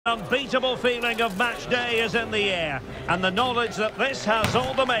Unbeatable feeling of match day is in the air, and the knowledge that this has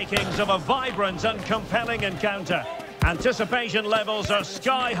all the makings of a vibrant and compelling encounter. Anticipation levels are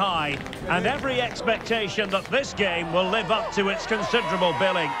sky high, and every expectation that this game will live up to its considerable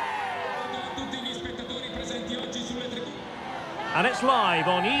billing. And it's live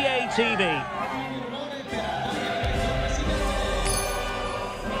on EA TV.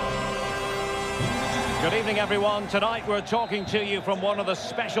 Good evening, everyone. Tonight we're talking to you from one of the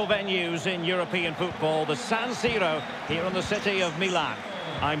special venues in European football, the San Siro, here in the city of Milan.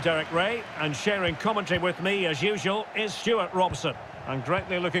 I'm Derek Ray, and sharing commentary with me, as usual, is Stuart Robson. I'm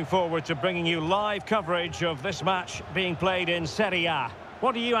greatly looking forward to bringing you live coverage of this match being played in Serie A.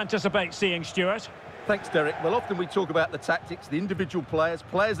 What do you anticipate seeing, Stuart? Thanks, Derek. Well, often we talk about the tactics, the individual players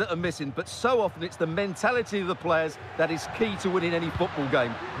that are missing, but so often it's the mentality of the players that is key to winning any football game.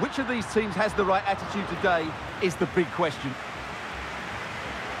 Which of these teams has the right attitude today is the big question.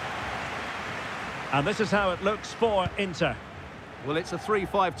 And this is how it looks for Inter. Well, it's a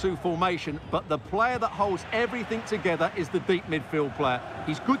 3-5-2 formation, but the player that holds everything together is the deep midfield player.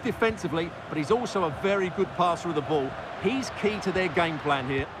 He's good defensively, but he's also a very good passer of the ball. He's key to their game plan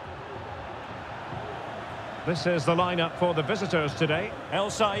here. This is the lineup for the visitors today. El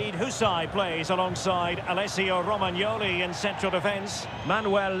Said Husai plays alongside Alessio Romagnoli in central defence.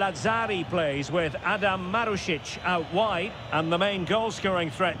 Manuel Lazzari plays with Adam Marusic out wide. And the main goal-scoring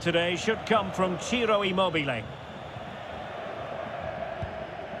threat today should come from Ciro Immobile.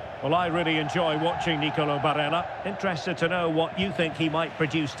 Well, I really enjoy watching Nicolo Barella. Interested to know what you think he might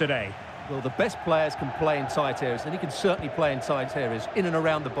produce today. Well, the best players can play in tight areas, and he can certainly play in tight areas, in and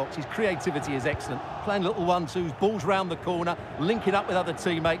around the box. His creativity is excellent. Playing little 1-2s, balls round the corner, linking up with other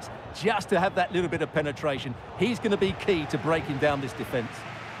teammates, just to have that little bit of penetration. He's going to be key to breaking down this defence.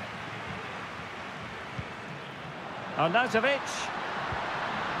 Arnautovic.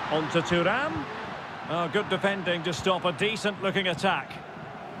 On to Thuram. Oh, good defending to stop a decent-looking attack.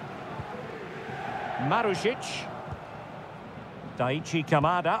 Marusic. Daichi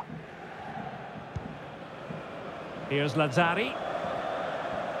Kamada. Here's Lazzari.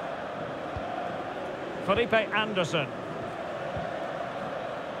 Felipe Anderson.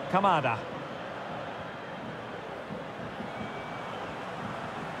 Kamada.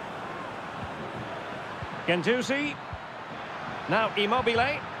 Guendouzi. Now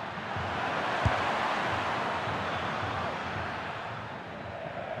Immobile.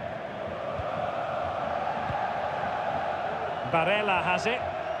 Barella has it.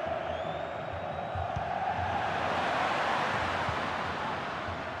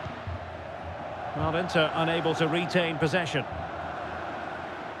 Well, Inter unable to retain possession.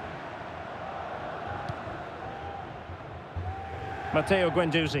 Matteo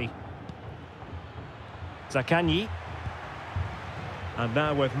Guendouzi. Zaccagni. And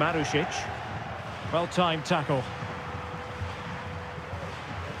now with Marusic. Well-timed tackle.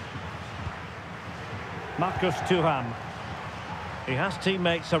 Marcus Thuram. He has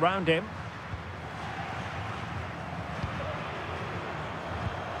teammates around him.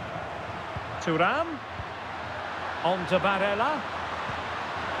 Thuram. On to Barella.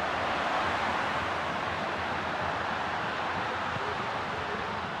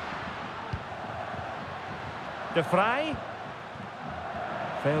 De Vrij.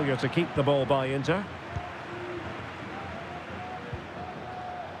 Failure to keep the ball by Inter.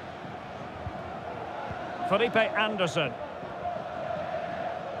 Felipe Anderson.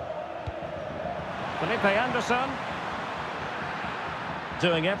 Felipe Anderson.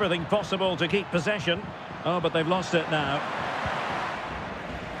 Doing everything possible to keep possession. Oh, but they've lost it now.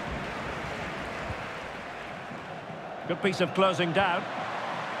 Good piece of closing down.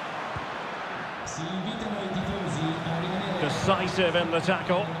 Decisive in the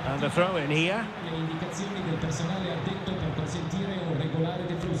tackle. And a throw in here.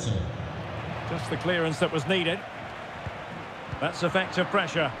 Just the clearance that was needed. That's effective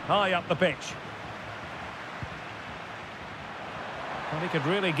pressure high up the pitch. Well, he could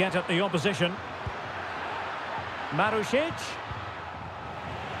really get at the opposition. Marusic.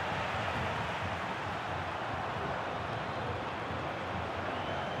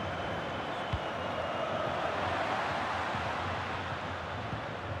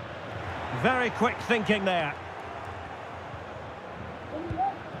 Very quick thinking there.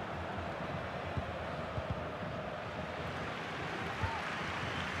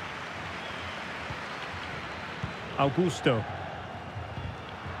 Augusto.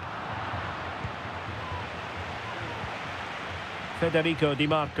 Federico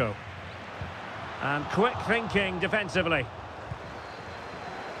Dimarco. And quick thinking defensively.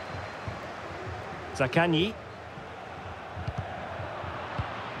 Zaccagni.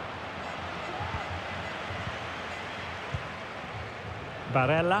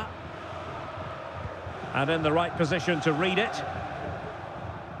 Barella. And in the right position to read it.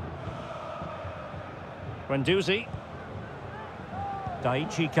 Guendouzi.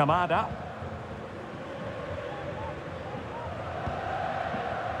 Daichi Kamada.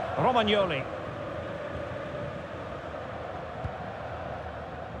 Romagnoli.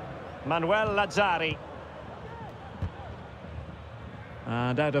 Manuel Lazzari.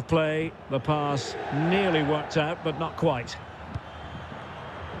 And out of play, the pass nearly worked out, but not quite.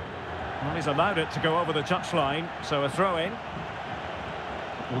 Well, he's allowed it to go over the touchline, so a throw-in.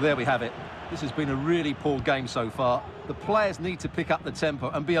 Well, there we have it. This has been a really poor game so far. The players need to pick up the tempo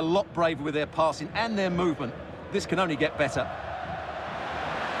and be a lot braver with their passing and their movement. This can only get better.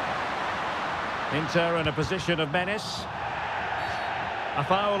 Inter in a position of menace. A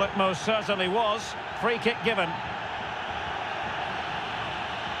foul it most certainly was. Free kick given.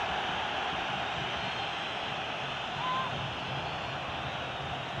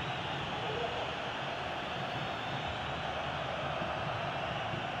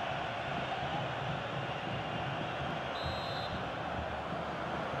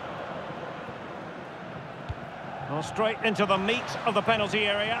 Well, straight into the meat of the penalty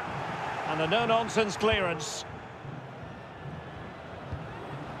area. And a no-nonsense clearance.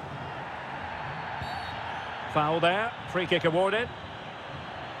 Foul there. Free kick awarded.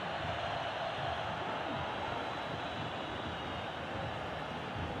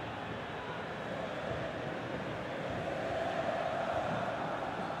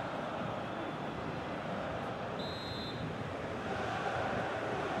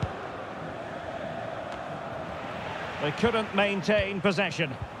 They couldn't maintain possession.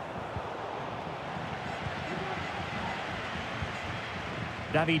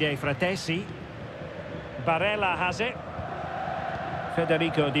 Davide Fratesi. Barella has it.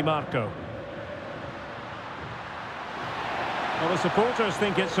 Federico Dimarco. Well, the supporters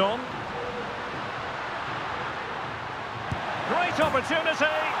think it's on. Great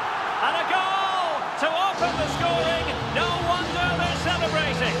opportunity. And a goal to open the scoring. No wonder they're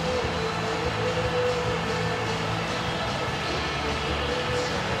celebrating.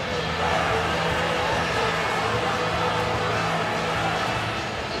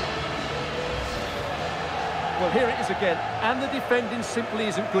 Well, here it is again, and the defending simply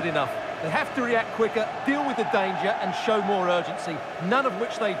isn't good enough. They have to react quicker, deal with the danger, and show more urgency, none of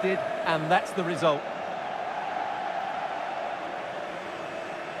which they did, and that's the result.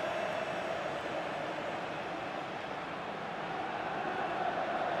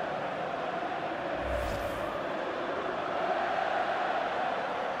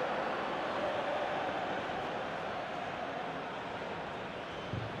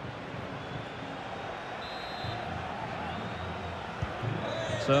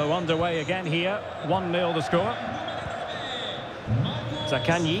 So underway again here, 1-0 the score.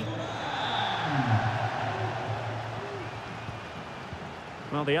 Zaccagni.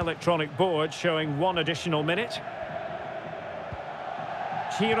 Well, the electronic board showing 1 additional minute.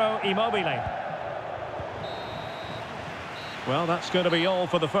 Ciro Immobile. Well, that's going to be all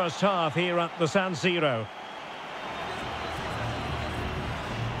for the first half here at the San Siro.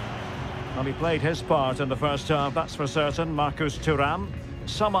 Well, he played his part in the first half, that's for certain. Marcus Thuram.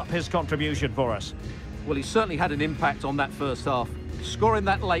 Sum up his contribution for us. Well, he certainly had an impact on that first half, scoring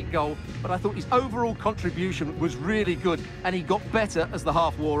that late goal, but I thought his overall contribution was really good, and he got better as the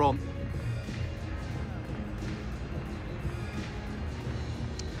half wore on.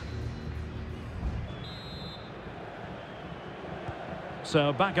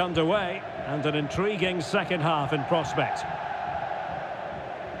 So back underway, and an intriguing second half in prospect.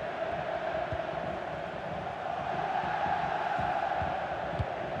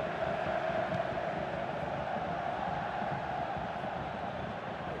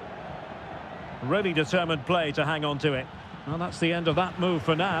 Really determined play to hang on to it. Well, that's the end of that move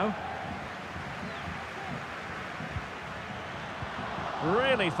for now.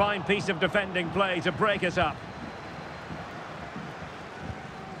 Really fine piece of defending play to break it up.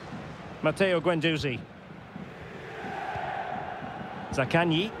 Matteo Guendouzi.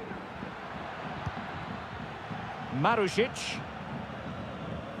 Zaccagni. Marušić.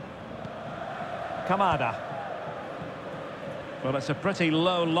 Kamada. Well, it's a pretty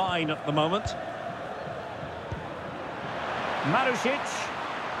low line at the moment. Marušić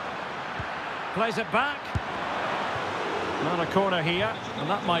plays it back. On a corner here, and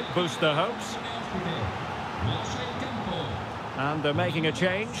that might boost their hopes. And they're making a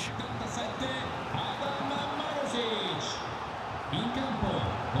change.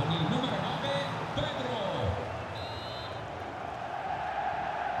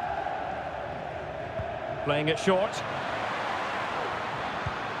 Playing it short.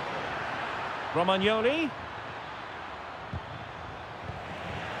 Romagnoli.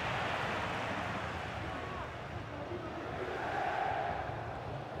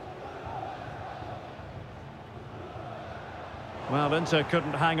 Well, Inter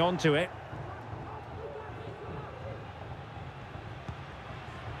couldn't hang on to it.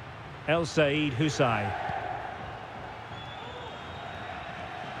 El Said Husai.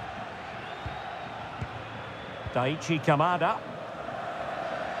 Daichi Kamada.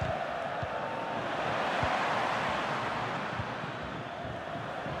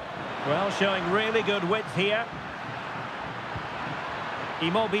 Well, showing really good width here.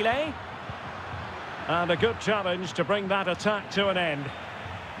 Immobile. And a good challenge to bring that attack to an end.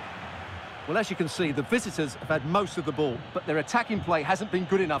 Well, as you can see, the visitors have had most of the ball, but their attacking play hasn't been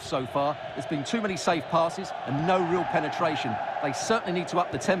good enough so far. There's been too many safe passes and no real penetration. They certainly need to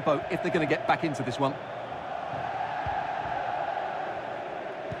up the tempo if they're going to get back into this one.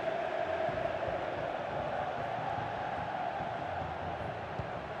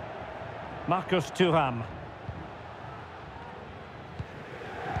 Marcus Thuram.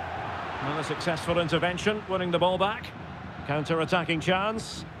 Another successful intervention, winning the ball back. Counter-attacking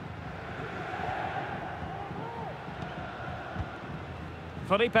chance.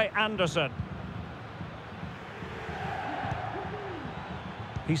 Felipe Anderson.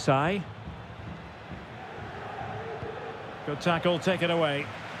 Husai. Good tackle taken away.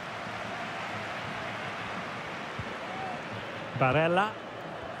 Barella.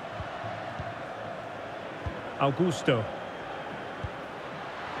 Augusto.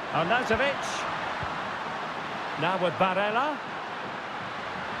 Arnautovic. Now with Barella.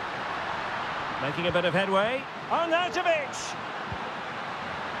 Making a bit of headway. Arnautovic.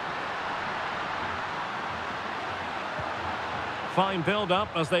 Fine build-up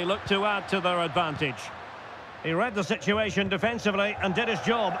as they look to add to their advantage. He read the situation defensively and did his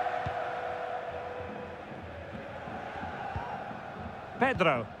job.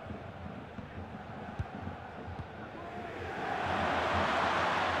 Pedro.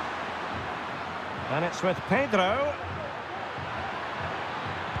 And it's with Pedro.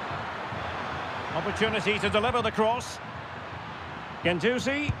 Opportunity to deliver the cross.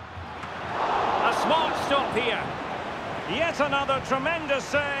 Guendouzi. A smart stop here. Yet another tremendous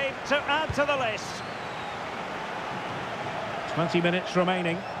save to add to the list. 20 minutes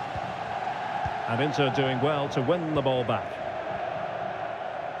remaining. And Inter doing well to win the ball back.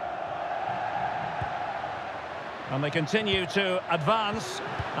 And they continue to advance.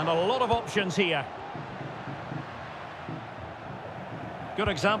 And a lot of options here. Good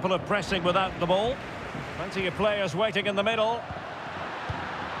example of pressing without the ball. Plenty of players waiting in the middle.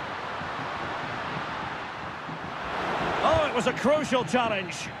 Oh, it was a crucial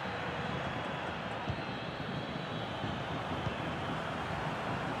challenge.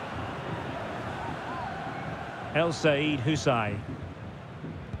 El Said Husai.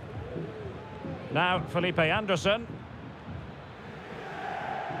 Now Felipe Anderson.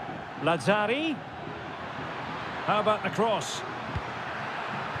 Lazzari. How about the cross?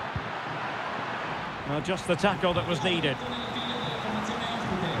 Well, just the tackle that was needed.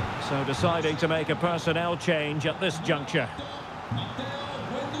 So deciding to make a personnel change at this juncture.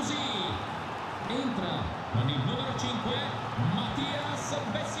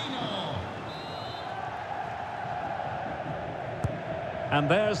 And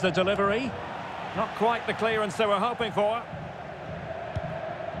there's the delivery. Not quite the clearance they were hoping for.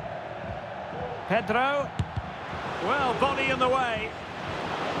 Pedro. Well, body in the way.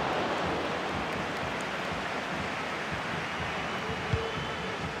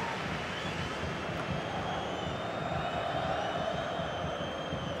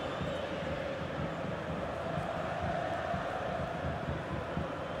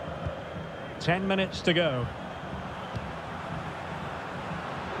 Ten minutes to go.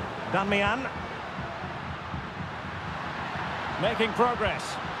 Damian. Making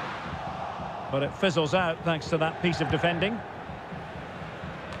progress. But it fizzles out thanks to that piece of defending.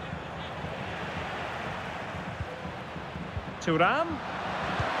 Thuram.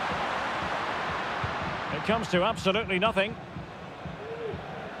 It comes to absolutely nothing.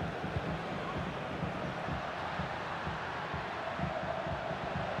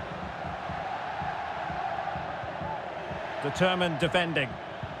 Determined defending.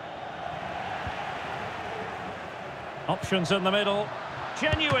 Options in the middle.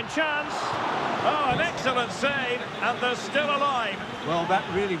 Genuine chance. Oh, an excellent save, and they're still alive. Well, that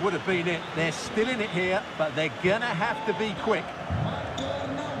really would have been it. They're still in it here, but they're going to have to be quick.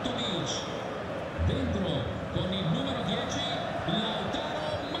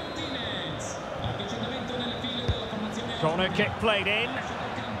 Corner kick played in.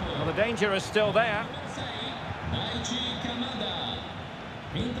 Well, the danger is still there.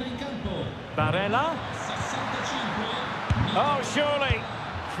 Barella. Oh, surely.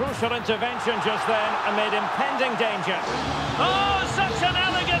 Crucial intervention just then amid impending danger. Oh, such an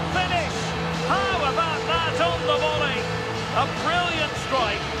elegant finish! How about that on the volley? A brilliant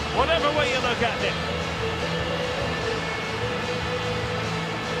strike, whatever way you look at it.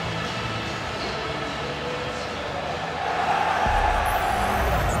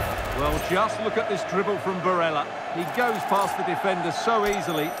 Well, just look at this dribble from Barella. He goes past the defender so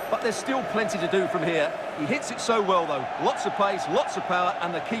easily, but there's still plenty to do from here. He hits it so well, though. Lots of pace, lots of power,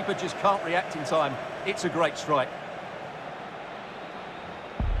 and the keeper just can't react in time. It's a great strike.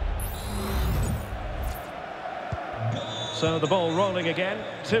 So the ball rolling again.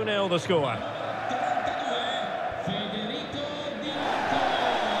 2-0 the score.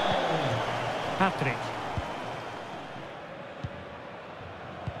 Patrick.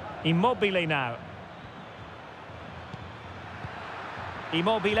 Immobile now.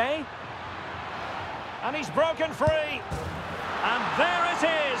 Immobile. And he's broken free. And there it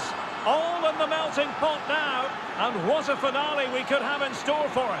is. All in the melting pot now. And what a finale we could have in store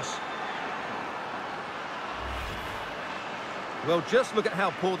for us. Well, just look at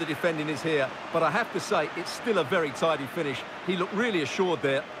how poor the defending is here. But I have to say, it's still a very tidy finish. He looked really assured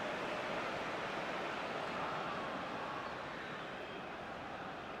there.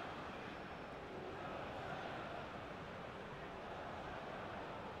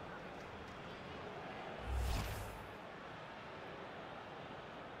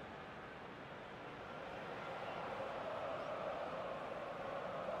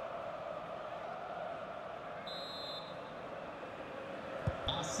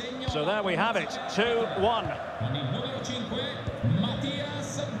 So there we have it, 2-1.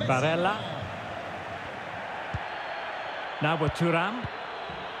 Barella. Now with Thuram.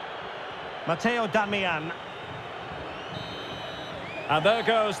 Matteo Darmian. And there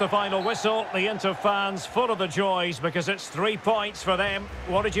goes the final whistle. The Inter fans full of the joys because it's 3 points for them.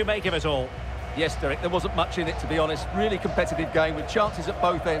 What did you make of it all? Yes, Derek, there wasn't much in it, to be honest. Really competitive game with chances at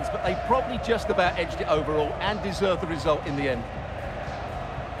both ends, but they probably just about edged it overall and deserved the result in the end.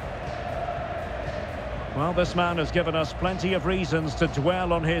 Well, this man has given us plenty of reasons to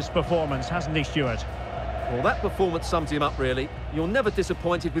dwell on his performance, hasn't he, Stuart? Well, that performance sums him up, really. You're never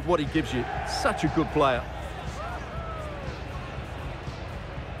disappointed with what he gives you. Such a good player.